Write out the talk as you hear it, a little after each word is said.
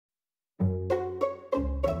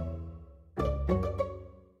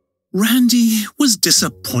Randy was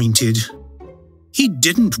disappointed. He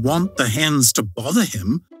didn't want the hens to bother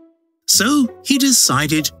him, so he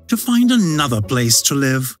decided to find another place to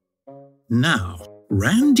live. Now,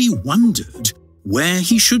 Randy wondered where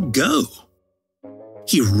he should go.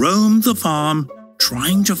 He roamed the farm,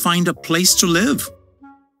 trying to find a place to live,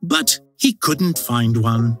 but he couldn't find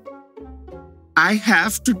one. I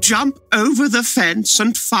have to jump over the fence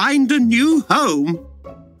and find a new home.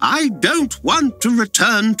 I don't want to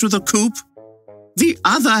return to the coop. The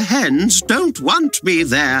other hens don't want me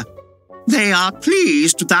there. They are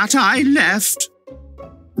pleased that I left.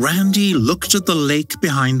 Randy looked at the lake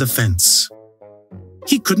behind the fence.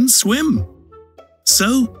 He couldn't swim,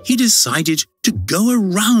 so he decided to go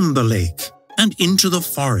around the lake and into the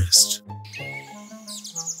forest.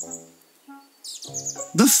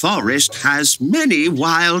 The forest has many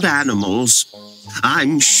wild animals.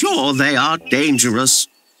 I'm sure they are dangerous.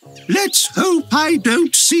 Let's hope I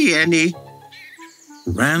don't see any.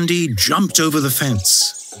 Randy jumped over the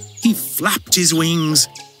fence. He flapped his wings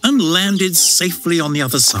and landed safely on the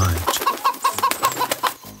other side.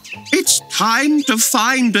 It's time to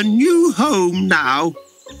find a new home now.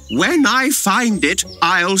 When I find it,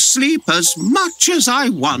 I'll sleep as much as I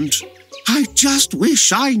want. I just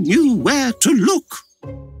wish I knew where to look.